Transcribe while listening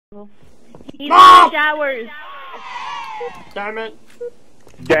He's in the showers. Damn it.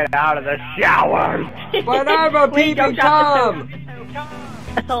 Get out of the showers! But I'm a peeping Tom!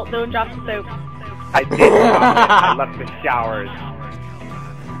 Assault, don't drop the soap. I did I left the showers.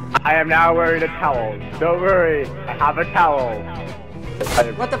 I am now wearing a towel. Don't worry, I have a towel.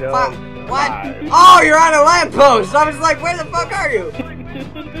 What the fuck? What? Oh, you're on a lamppost! I was like, where the fuck are you?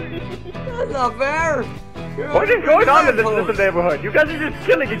 That's not fair! What is going on in this neighborhood? You guys are just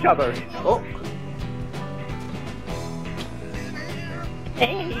killing each other. Oh.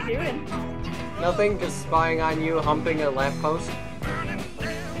 Hey, how you doing? Nothing, just spying on you humping a lamppost.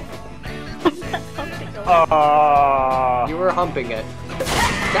 You were humping it.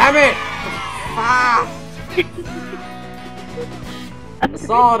 Damn it! Ah!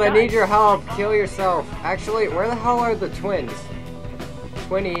 Assault, I need your help. Kill yourself. Actually, where the hell are the twins?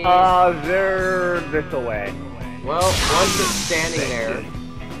 Twinnies. They're this away. Well, one's just standing there.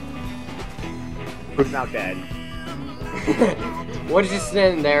 Who's now dead? One's just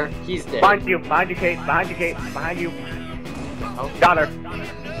standing there. He's dead. Behind you, Kate. Behind you, Kate. Behind you. Oh. Got her.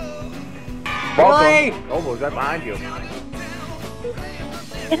 Really? Almost right behind you.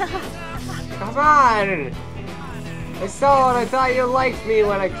 Come on! Assault, I thought you liked me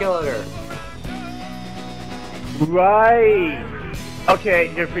when I killed her. Right. Okay,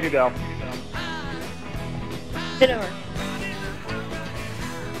 you're free to go. Sit over.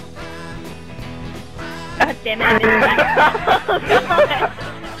 God damn it, I missed that.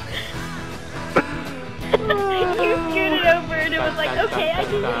 You scooted over and it was like, okay, I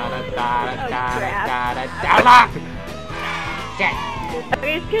can Shit!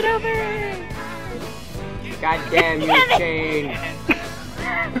 Okay, scoot over! God damn you, Shane!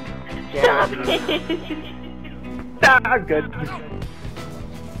 Stop Damn. it! I'm good.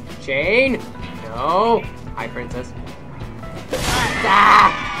 Shane? No! Hi, princess.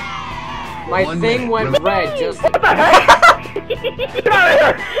 Ah! My thing went red just. What the heck? Get out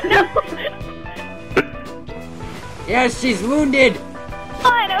of here! No! Yes, she's wounded!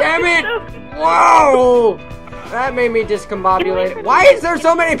 Fine, Damn it! Whoa! That made me discombobulated. Why is there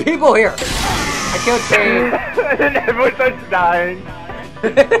so many people here? I killed Shane. And then everyone starts dying.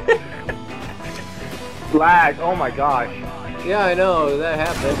 Lag, oh my gosh. Yeah, I know, that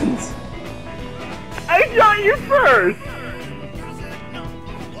happens. I shot you first!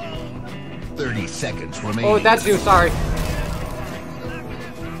 30 seconds remaining. Oh, that's you, sorry.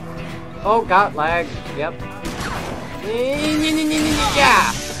 Oh, got lag. Yep.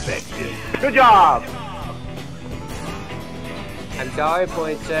 Yeah! Good job! I'm sorry,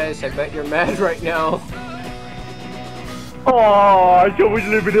 princess. I bet you're mad right now. Aww, so much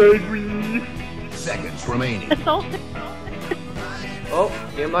eliminate me! Seconds remaining. Assault. Oh,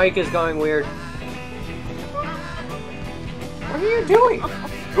 your mic is going weird. What are you doing?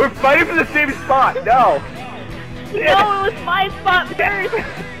 We're fighting for the same spot, no! No, it was my spot first!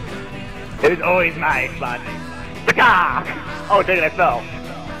 It is always my spot. Ah! Oh, dang it, I fell.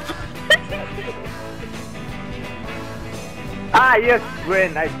 Ah, yes,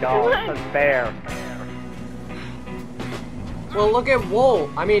 win, nice dog. That's fair. Well, look at Wool.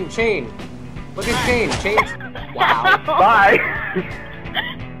 I mean, Chain. Look at Chain. Chain's. Wow. Bye!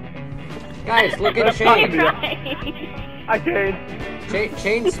 Guys, look at Chain. I can't.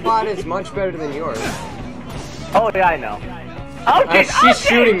 Chain's spot is much better than yours. Oh, yeah, I know. Okay, She's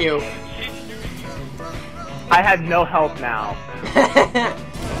shooting you. I have no health now.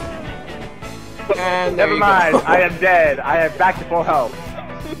 And there Never you mind, go. I am dead. I am back to full health.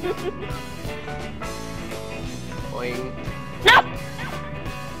 Boing. No!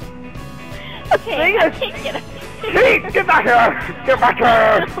 Okay, I can't get it. Pete, get back here! Get back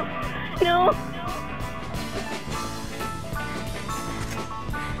here! No.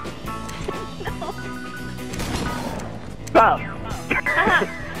 Stop!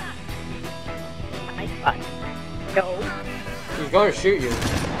 No. She's gonna shoot you.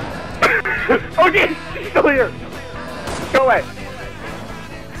 Oh, geez! She's still here! Go away!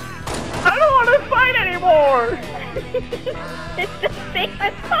 I don't want to fight anymore! It's just safe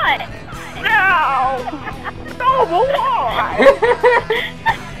as fun. No! No, but why?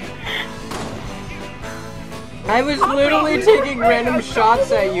 I was literally taking random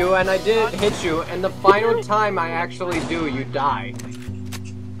shots at you and I didn't hit you, and the final time I actually do, you die.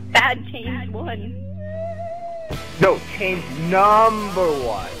 Bad change one. No, change number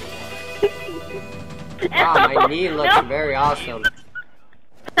one. Wow, my knee looks No. very awesome.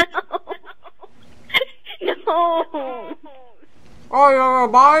 No. Oh,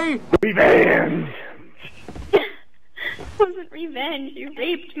 bye! Revenge! It wasn't revenge. You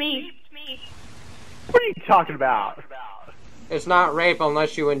raped me. What are you talking about? It's not rape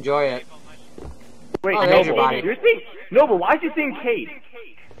unless you enjoy it. Wait, Oh, there's your Noble, body. you're saying Noble, why is you saying Kate?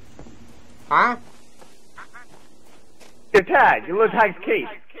 Huh? Your tag, your little tag's Kate.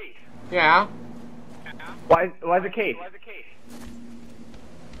 Yeah. Why is it Kate?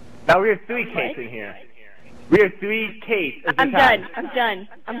 Now we have 3 Kates in here. We have 3 Kates. I'm done. I'm done.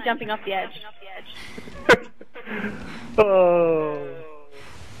 I'm jumping off the edge. Oh.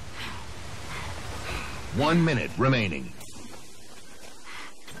 1 minute remaining.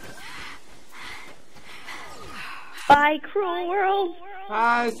 Bye, cruel world.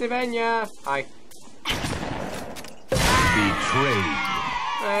 Hi, Sylvania. Hi. Betrayed.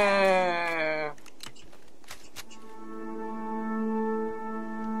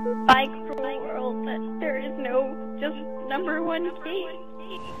 Bye, cruel world. That there is no just #1 Kate.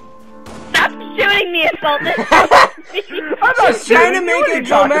 Stop shooting me, assault! I'm not She's trying to shooting you. make What are it you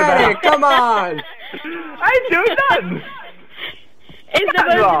talking dramatic. about? Come on. I do none. It's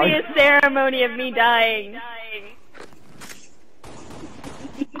supposed to be a ceremony of me dying.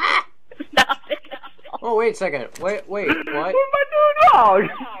 Stop it. Oh, wait a second. Wait, what? What am I doing wrong?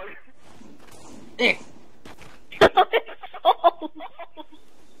 Eh.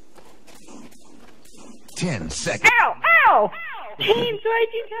 10 seconds. Ow! Ow! James, why'd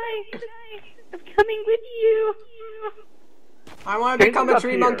you die? I'm coming with you. I want to become a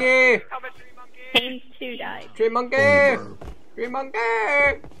tree monkey. James 2 died. Tree monkey. Over. Tree monkey.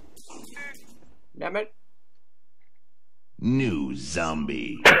 Damn it. New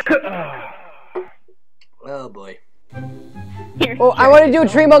zombie. Oh boy. Here. Oh, I want to do a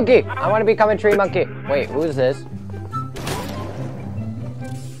tree monkey. I want to become a tree monkey. Wait, who's this?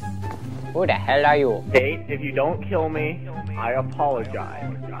 Who the hell are you? Kate, if you don't kill me, I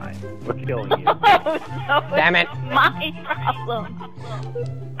apologize for killing you. Oh, no, Damn it. my problem.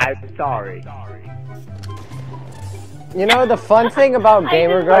 I'm sorry. You know the fun thing about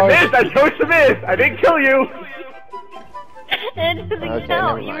gamer I girls? missed! I chose to miss! I didn't kill you! It doesn't Okay,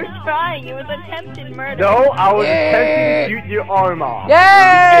 count. never You were mind. trying. It was attempted murder. No, I was Yay! attempting to shoot your arm off.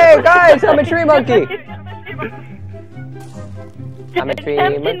 Yay, guys! I'm a tree monkey. I'm a tree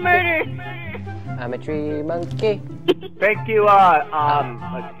Attempted monkey. murder. I'm a tree monkey. Thank you,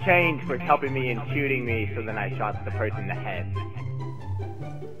 Change for helping me and shooting me so then I shot the person in the head.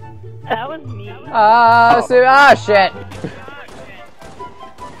 That was me. Shit.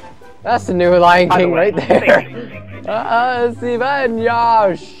 That's the new Lion By the King way, right there. thank you.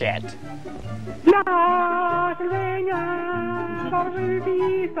 Sylvania, shit.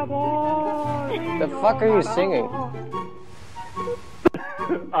 The fuck are you singing?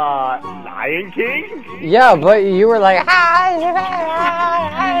 Lion King? Yeah, but you were like,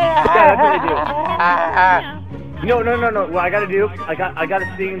 No. What I gotta do, I gotta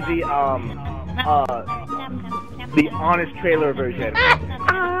sing the honest trailer version.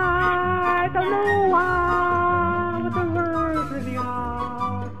 I don't know what the words really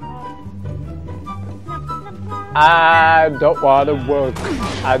are. I don't wanna work.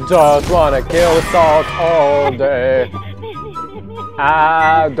 I just wanna kill salt all day.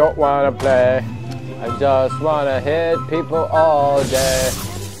 I don't wanna play. I just wanna hit people all day.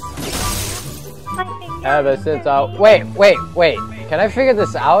 Ever since I... Wait. Can I figure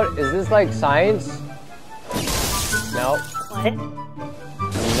this out? Is this like science? Nope. What?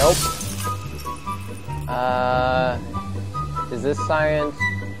 Nope. Is this science?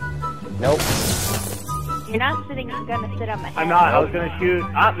 Nope. You're not gonna sit on my head. I'm not. I was gonna shoot.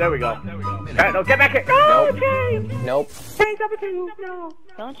 Ah, there we go. Alright, no, get back here. No, Nope. James. Nope. Chains number 2. No.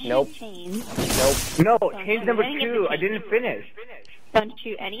 Don't shoot Nope. chains. Nope. No, chains number 2. I didn't finish. Don't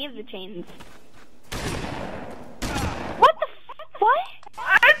shoot any of the chains. What the what?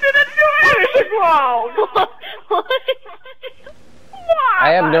 I didn't do anything wrong. What?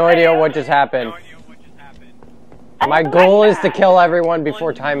 I have no idea what just happened. My goal is to kill everyone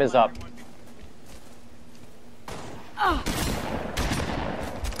before time is up.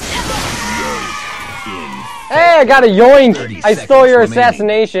 Hey, I got a yoink! I stole your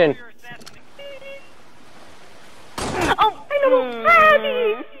assassination. Oh,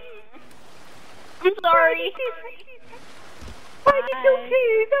 Patty! I'm sorry. Why did you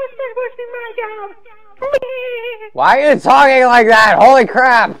cheat? That's not supposed to be my job. Why are you talking like that? Holy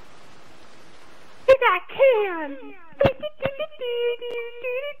crap! You got canned.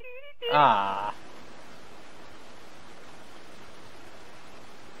 Ah.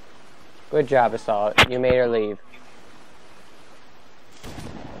 Good job, Assault. You made her leave.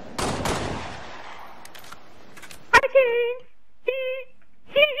 Hi, James.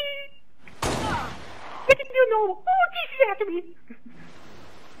 What did you know? Oh, Jesus after me.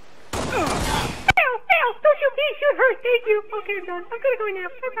 Ow, don't shoot me. Shoot her. Stay thank you. Okay, I'm done. I'm gonna go now.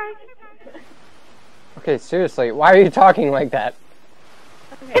 Bye-bye. Okay, seriously, why are you talking like that?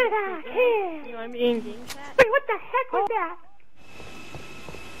 Get out here. You want me in game chat? Wait, what the heck was that?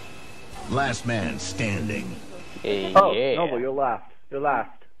 Last man standing. Yeah. Oh, Noble, you're last. You're last.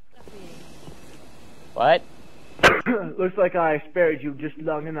 What? Looks like I spared you just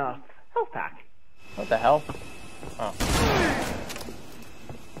long enough. Health pack. What the hell? Oh.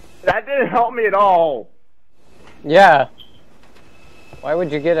 That didn't help me at all. Yeah. Why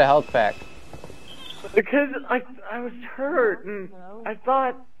would you get a health pack? Because I was hurt and I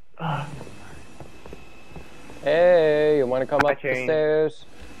thought. Hey, you want to come I up the changed. stairs?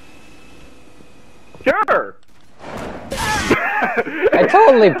 Sure. I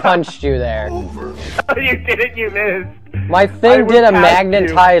totally punched you there. Over. You didn't. You missed. My I thing went did a past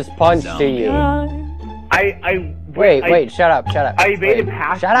magnetized punch to you. Wait, shut up. I made it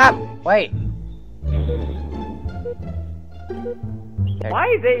past. Shut up! Wait. Why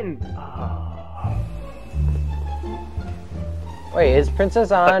is Aiden? Wait, is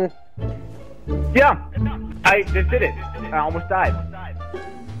Princess on? Yeah, I just did it. I almost died.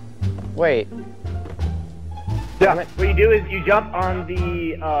 Wait. Yeah. What you do is you jump on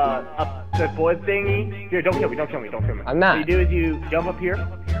the board thingy. Here, don't kill me. I'm not. What you do is you jump up here,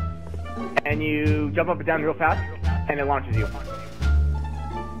 and you jump up and down real fast, and it launches you.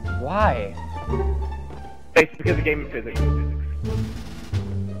 Why? It's because of game physics.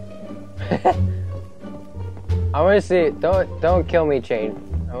 I want to see. Don't kill me, Chain.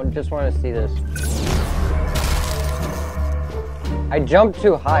 I just want to see this. I jumped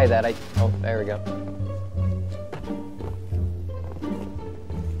too high that I. Oh, there we go.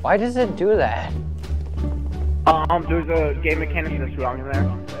 Why does it do that? There's a game mechanic that's wrong in there.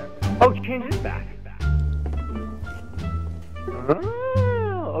 Oh, change this back.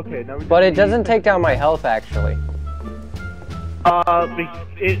 Oh, okay. Now But it doesn't take down my health, actually.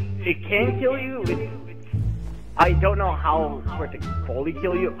 It can kill you. I don't know how for it to fully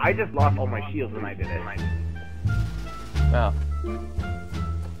kill you. I just lost all my shields when I did it. Oh.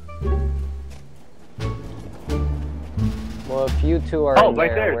 Well, if you two are in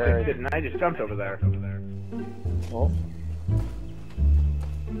right there, there. where... And I just jumped over there. Oh.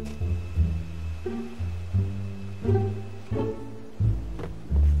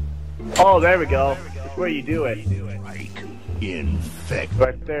 Oh, there we go. That's where you do it. Infect.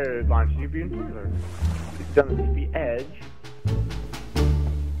 Right there, launches you being further. It's done the edge.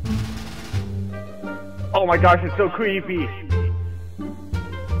 Oh my gosh, it's so creepy.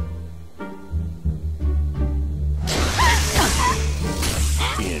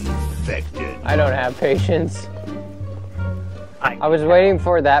 Infected. I don't have patience. I was waiting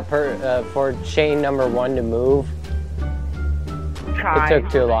for that for chain number 1 to move. It took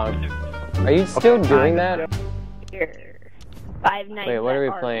too long. Are you still doing that? 5 nights. Wait, what at are we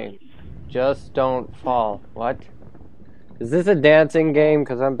Arby's. playing? Just don't fall. What? Is this a dancing game?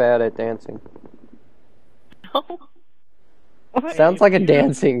 Because I'm bad at dancing. Sounds like a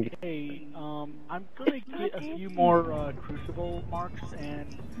dancing. Hey, I'm gonna get a few more Crucible marks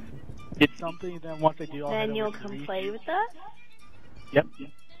and get something. Then once I do, I'll head Then you'll over to come Reach. play with us? Yep.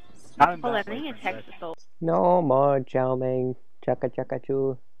 Not in Hold on, that I way, need a text this old. No more chow mein. Chaka chaka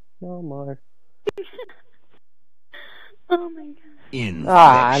choo. No more. Oh my god. Infection.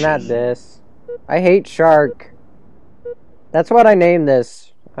 Ah, not this. I hate Shark. That's what I named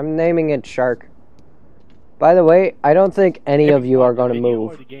this. I'm naming it Shark. By the way, I don't think any of you are going to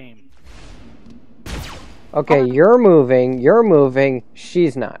move. Okay, you're moving,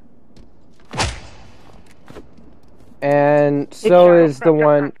 she's not. And so is the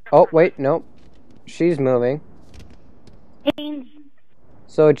one... Oh, wait, nope. She's moving. Chains.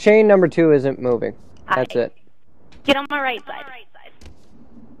 So chain number 2 isn't moving. That's it. Get on my right side.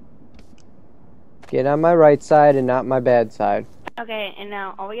 Get on my right side and not my bad side. Okay, and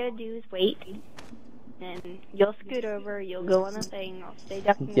now all we gotta do is wait. And you'll scoot over, you'll go on the thing, I'll stay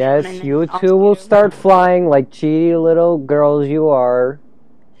ducking down, Yes, and then you I'll two will scoot start over. flying like cheaty little girls you are.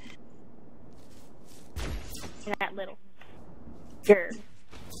 You're not little. Sure.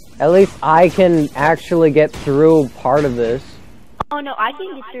 At least I can actually get through part of this. Oh no, I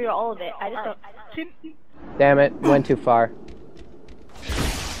can get through all of it. I just don't. Damn it, went too far.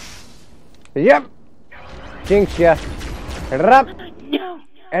 Yep! Jinx ya. Rup. No!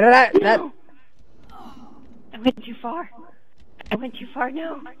 That. No! I went too far.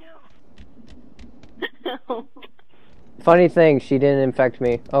 No! No. Funny thing, she didn't infect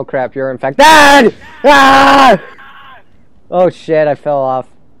me. Oh crap, you're infected! Ah! Oh shit, I fell off.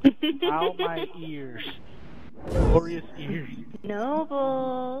 Ow, my ears. Glorious ears.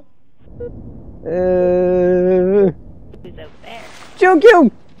 Noble. who's over there. Juke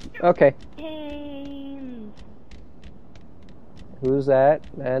you! Okay. James. Who's that?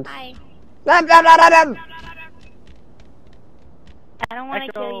 And Hi. Blah, blah, blah, blah, blah. I don't want to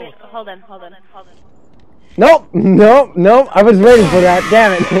Echo. kill you. Hold on. Nope, nope, nope. I was waiting for that.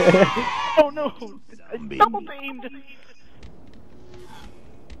 Damn it. Oh no! Double aimed!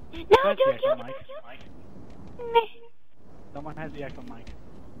 No, That's don't the kill echo me. mic. Someone has the echo mic.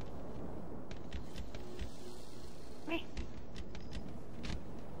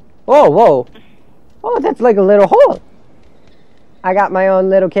 Whoa, whoa. Oh, that's like a little hole. I got my own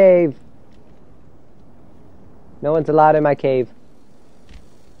little cave. No one's allowed in my cave.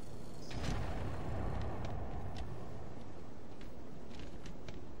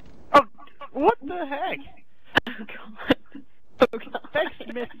 Oh, what the heck? Oh god. Oh god.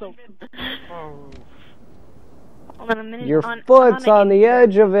 Text missile. Oh. Hold on a minute. Your foot's on the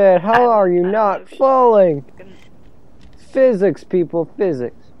edge of it. How are you not falling? Physics, people,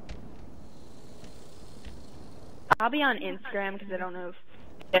 physics. I'll be on Instagram because I don't know if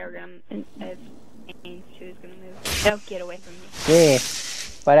Instagram if Ains 2 is gonna move. Don't get away from me. Yeah,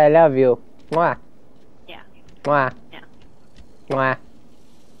 but I love you. Mwah. Yeah. Mwah. Yeah. Mwah.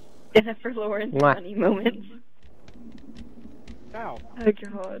 Except for Lauren's Mwah. funny moments. Ow. Oh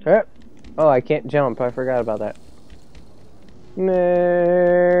god. Yep. Oh, I can't jump. I forgot about that.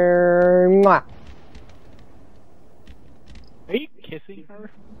 Mwah. Are you kissing her?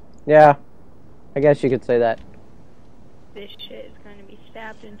 Yeah, I guess you could say that. This shit is going to be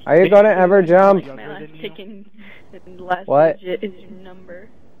stabbed into. Are you gonna ever jump? My last ticking and last What? digit is your number.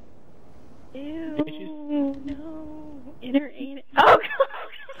 Ew. No. Inner anus. Oh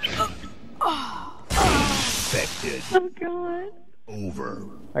god. Infected. Oh god. Over.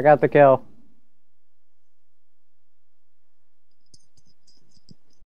 I got the kill.